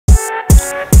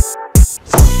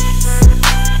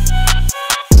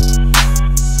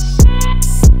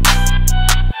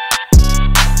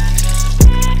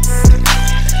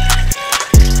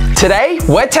Today,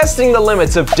 we're testing the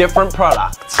limits of different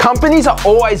products. Companies are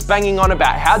always banging on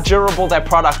about how durable their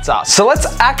products are, so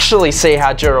let's actually see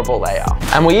how durable they are.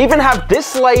 And we even have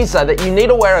this laser that you need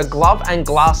to wear a glove and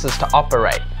glasses to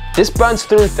operate. This burns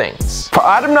through things. For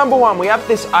item number 1, we have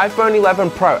this iPhone 11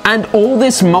 Pro and all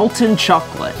this molten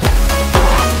chocolate.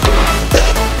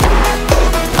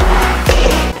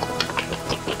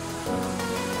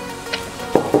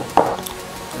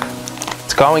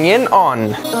 It's going in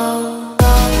on.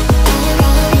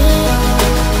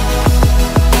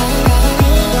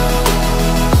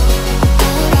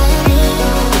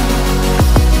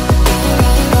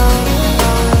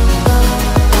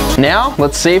 Now,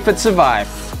 let's see if it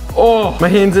survived. Oh, my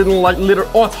hands in like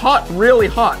literally, oh, it's hot, really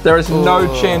hot. There is no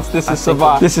chance this has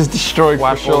survived. This is destroyed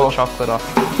for sure. All the chocolate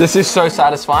off. This is so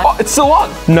satisfying. Oh, it's still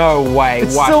on. No way.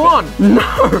 It's still on. No.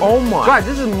 Oh my. Guys,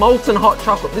 this is molten hot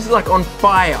chocolate. This is like on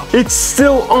fire. It's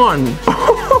still on.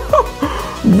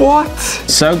 What?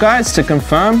 So guys, to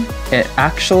confirm, it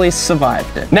actually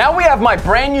survived it. Now we have my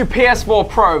brand new PS4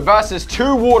 Pro versus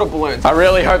 2 water balloons. I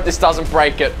really hope this doesn't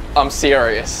break it. I'm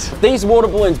serious. If these water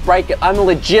balloons break it, I'm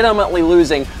legitimately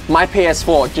losing my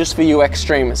PS4 just for you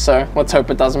extremers. So let's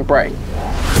hope it doesn't break.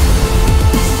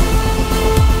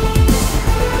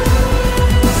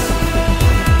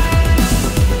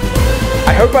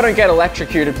 I hope I don't get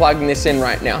electrocuted plugging this in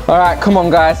right now. All right, come on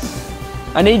guys.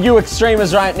 I need you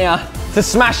extremers right now to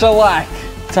smash a like,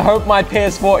 to hope my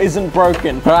PS4 isn't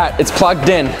broken. All right, it's plugged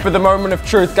in. For the moment of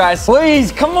truth, guys.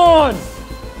 Please, come on.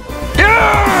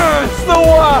 Yes, it still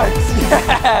works,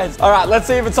 yes. All right, let's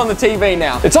see if it's on the TV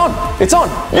now. It's on,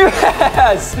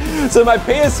 yes. So my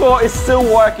PS4 is still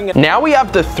working. Now we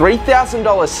have the $3,000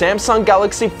 Samsung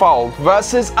Galaxy Fold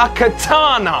versus a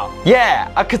katana.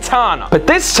 Yeah, a katana. But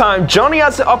this time, Johnny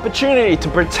has the opportunity to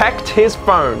protect his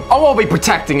phone. Oh, I'll be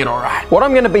protecting it, all right. What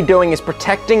I'm gonna be doing is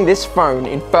protecting this phone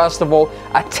in, first of all,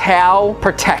 a towel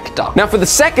protector. Now for the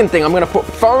second thing, I'm gonna put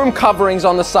foam coverings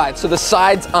on the sides so the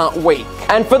sides aren't weak.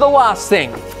 And for the last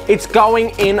thing, it's going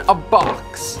in a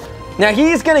box. Now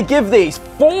he's gonna give these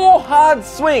 4 hard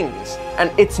swings and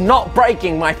it's not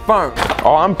breaking my phone.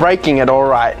 Oh, I'm breaking it all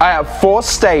right. I have 4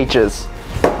 stages.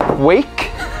 Weak,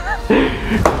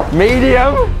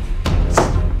 medium.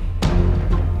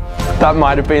 That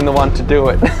might have been the one to do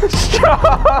it.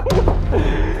 Strong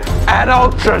and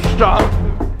ultra strong.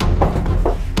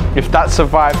 If that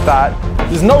survived that,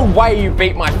 there's no way you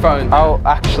beat my phone. I'll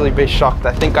actually be shocked.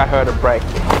 I think I heard it break.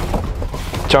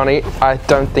 Johnny, I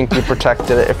don't think you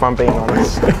protected it, if I'm being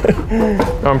honest.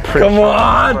 I'm pretty sure. Come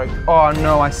on! Oh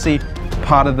no, I see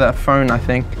part of the phone, I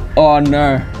think. Oh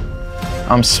no.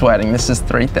 I'm sweating. This is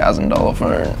 $3,000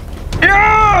 phone.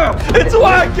 Yeah! It's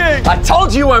working! I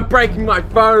told you weren't breaking my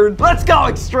phone. Let's go,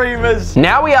 extremers.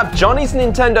 Now we have Johnny's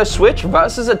Nintendo Switch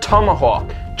versus a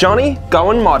Tomahawk. Johnny,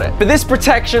 go and mod it. For this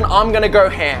protection, I'm gonna go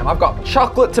ham. I've got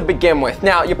chocolate to begin with.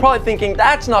 Now, you're probably thinking,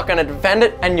 that's not gonna defend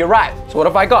it, and you're right. So what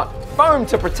have I got? Foam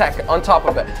to protect it on top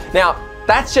of it. Now,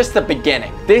 that's just the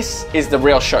beginning. This is the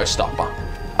real showstopper.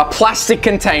 A plastic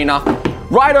container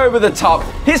right over the top.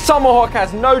 His Tomahawk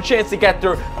has no chance to get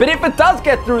through, but if it does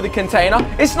get through the container,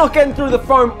 it's not getting through the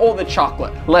foam or the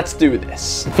chocolate. Let's do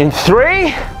this. In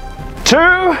 3,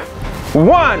 2,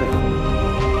 1.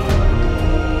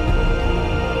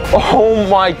 Oh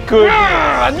my goodness.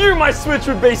 Yeah, I knew my Switch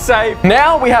would be safe.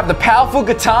 Now we have the powerful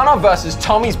katana versus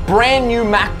Tommy's brand new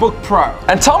MacBook Pro.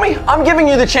 And Tommy, I'm giving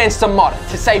you the chance to mod it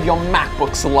to save your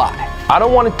MacBook's life. I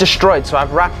don't want it destroyed, so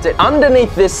I've wrapped it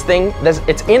underneath this thing.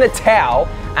 It's in a towel,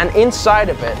 and inside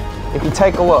of it, if you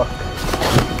take a look,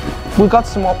 we got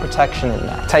some more protection in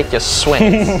there. Take your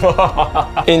swings.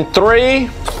 In 3,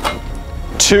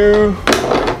 2,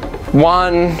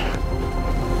 1.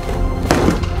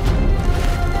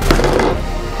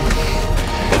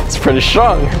 Pretty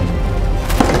strong.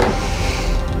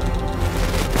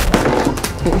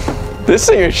 This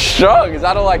thing is strong. Is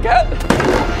that all I get?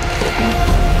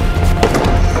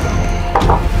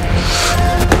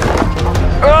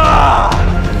 Ah!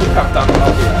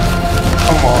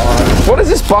 Come on. What is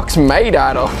this box made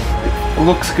out of?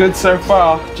 Looks good so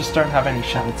far. Just don't have any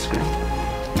shattered screen.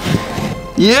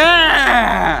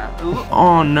 Yeah!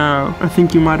 Oh no. I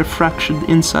think you might have fractured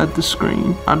inside the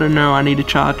screen. I don't know. I need to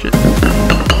charge it.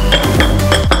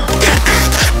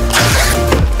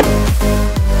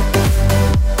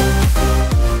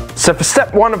 So for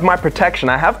step 1 of my protection,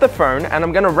 I have the phone and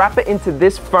I'm gonna wrap it into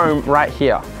this foam right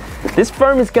here. This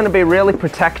foam is gonna be really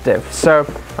protective. So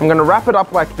I'm gonna wrap it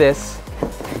up like this.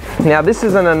 Now this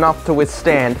isn't enough to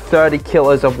withstand 30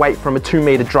 kilos of weight from a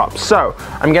 2-meter drop. So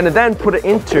I'm gonna then put it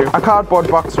into a cardboard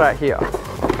box right here.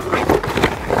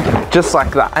 Just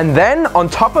like that. And then on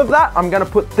top of that, I'm gonna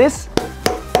put this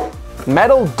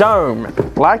metal dome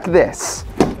like this.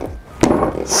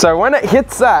 So when it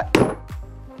hits that,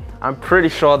 I'm pretty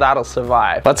sure that'll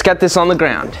survive. Let's get this on the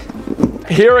ground.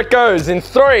 Here it goes in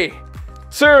 3,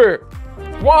 2,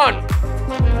 1.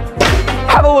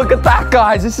 Have a look at that,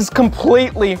 guys. This is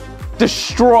completely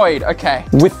destroyed. Okay,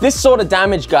 with this sort of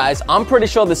damage, guys, I'm pretty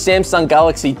sure the Samsung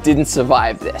Galaxy didn't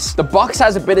survive this. The box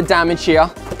has a bit of damage here.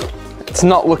 It's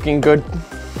not looking good.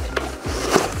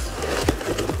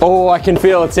 Oh, I can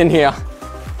feel it's in here.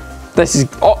 This is,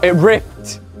 oh, it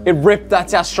ripped. It ripped,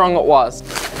 that's how strong it was.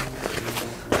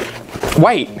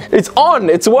 Wait, it's on,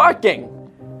 it's working.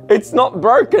 It's not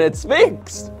broken, it's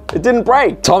fixed. It didn't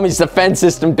break. Tommy's defense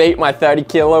system beat my 30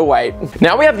 kilo weight.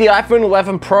 Now we have the iPhone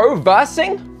 11 Pro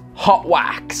versing hot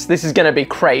wax. This is gonna be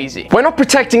crazy. We're not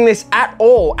protecting this at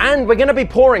all, and we're gonna be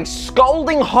pouring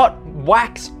scalding hot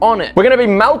wax on it. We're gonna be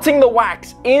melting the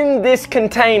wax in this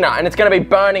container, and it's gonna be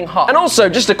burning hot. And also,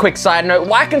 just a quick side note,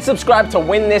 like and subscribe to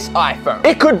win this iPhone.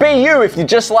 It could be you if you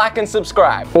just like and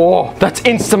subscribe. Oh, that's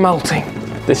insta-melting.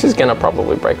 This is gonna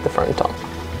probably break the phone, Tom.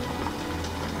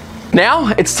 Now,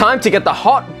 it's time to get the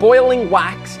hot, boiling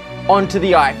wax onto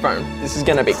the iPhone. This is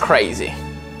gonna be crazy.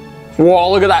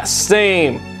 Whoa, look at that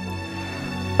steam.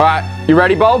 All right, you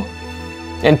ready, Bob?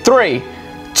 In 3,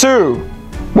 2,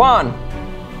 1.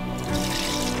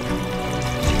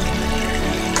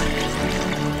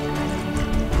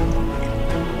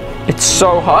 It's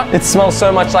so hot. It smells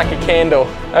so much like a candle.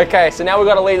 Okay, so now we've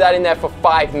got to leave that in there for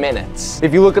 5 minutes.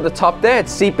 If you look at the top there,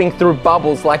 it's seeping through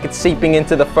bubbles like it's seeping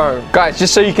into the phone. Guys,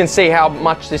 just so you can see how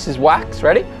much this is wax,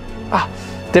 ready?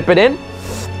 Dip it in.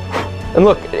 And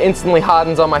look, it instantly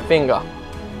hardens on my finger.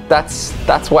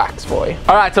 That's wax for you.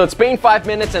 All right, so it's been 5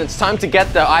 minutes and it's time to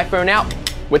get the iPhone out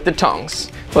with the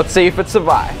tongs. Let's see if it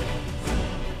survived.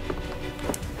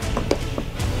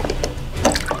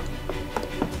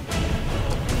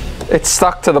 It's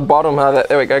stuck to the bottom.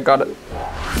 There we go, got it.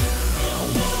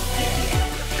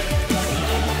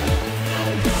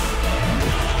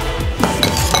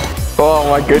 Oh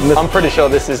my goodness. I'm pretty sure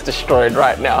this is destroyed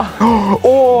right now.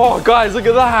 Oh, guys, look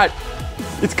at that.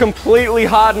 It's completely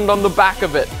hardened on the back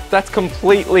of it. That's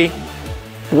completely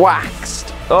waxed.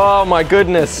 Oh my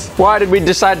goodness. Why did we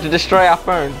decide to destroy our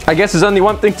phone? I guess there's only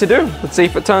one thing to do. Let's see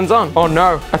if it turns on. Oh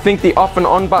no, I think the off and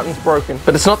on button's broken,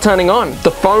 but it's not turning on.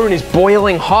 The phone is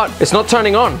boiling hot. It's not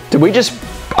turning on.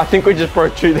 I think we just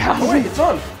broke 2,000. Wait, it's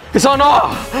on. It's on.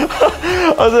 Oh!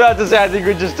 I was about to say, I think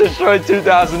we just destroyed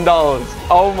 $2,000.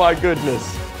 Oh my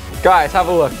goodness. Guys, have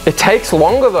a look. It takes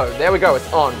longer though. There we go,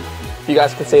 it's on. If you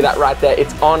guys can see that right there,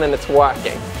 it's on and it's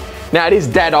working. Now it is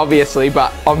dead obviously,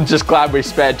 but I'm just glad we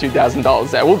spared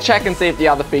 $2,000 there. We'll check and see if the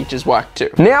other features work too.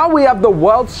 Now we have the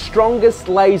world's strongest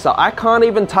laser. I can't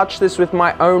even touch this with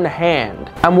my own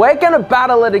hand. And we're gonna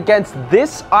battle it against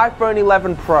this iPhone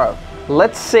 11 Pro.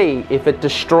 Let's see if it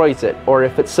destroys it or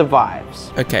if it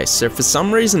survives. Okay, so for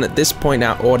some reason at this point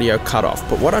our audio cut off,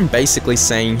 but what I'm basically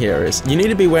saying here is you need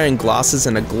to be wearing glasses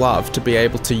and a glove to be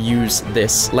able to use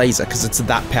this laser because it's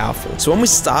that powerful. So when we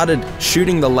started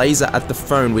shooting the laser at the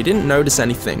phone, we didn't notice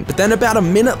anything, but then about a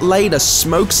minute later,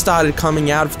 smoke started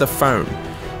coming out of the phone.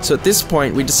 So at this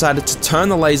point, we decided to turn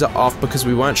the laser off because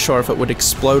we weren't sure if it would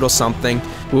explode or something.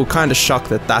 We were kind of shocked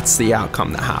that that's the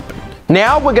outcome that happened.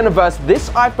 Now we're gonna verse this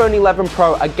iPhone 11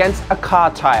 Pro against a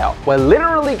car tire. We're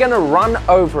literally gonna run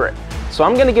over it. So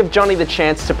I'm gonna give Johnny the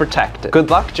chance to protect it. Good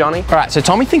luck, Johnny. All right, so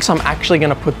Tommy thinks I'm actually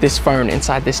gonna put this phone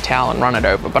inside this towel and run it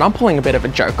over, but I'm pulling a bit of a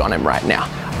joke on him right now.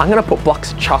 I'm gonna put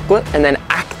blocks of chocolate and then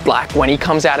act like when he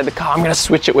comes out of the car, I'm gonna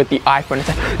switch it with the iPhone and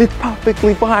say, it's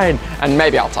perfectly fine. And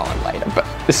maybe I'll tell him later, but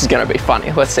this is gonna be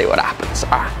funny. Let's see what happens.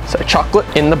 All right, so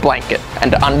chocolate in the blanket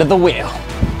and under the wheel.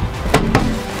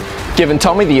 Giving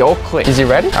Tommy the all clear. Is he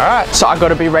ready? All right, so I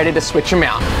gotta be ready to switch him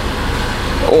out.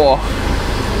 Or,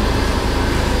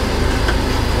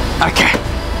 okay.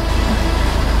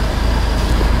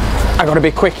 I gotta be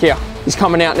quick here. He's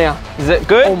coming out now. Is it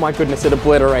good? Oh my goodness, it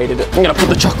obliterated it. I'm gonna put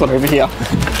the chocolate over here.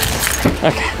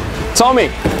 Okay.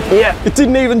 Tommy. Yeah. It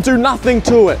didn't even do nothing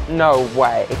to it. No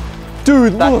way.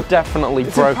 Dude, that look. Definitely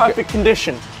broke it. It's in perfect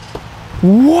condition.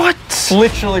 What?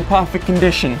 Literally perfect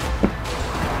condition.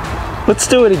 Let's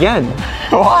do it again.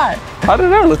 Why? I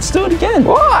don't know, let's do it again.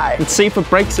 Why? Let's see if it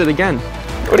breaks it again.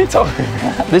 What are you talking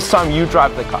about? This time you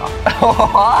drive the car.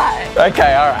 Why?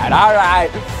 Okay, all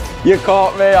right. You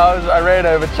caught me, I ran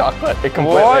over chocolate. It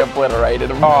completely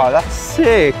obliterated him. Oh, that's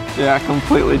sick. Yeah,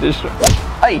 completely destroyed.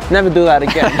 Hey, never do that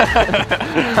again.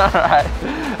 All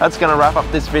right, that's gonna wrap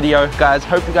up this video, guys.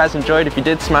 Hope you guys enjoyed. If you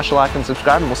did, smash a like and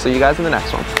subscribe, and we'll see you guys in the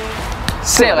next one.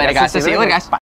 See you later, guys. See you later, guys. Bye.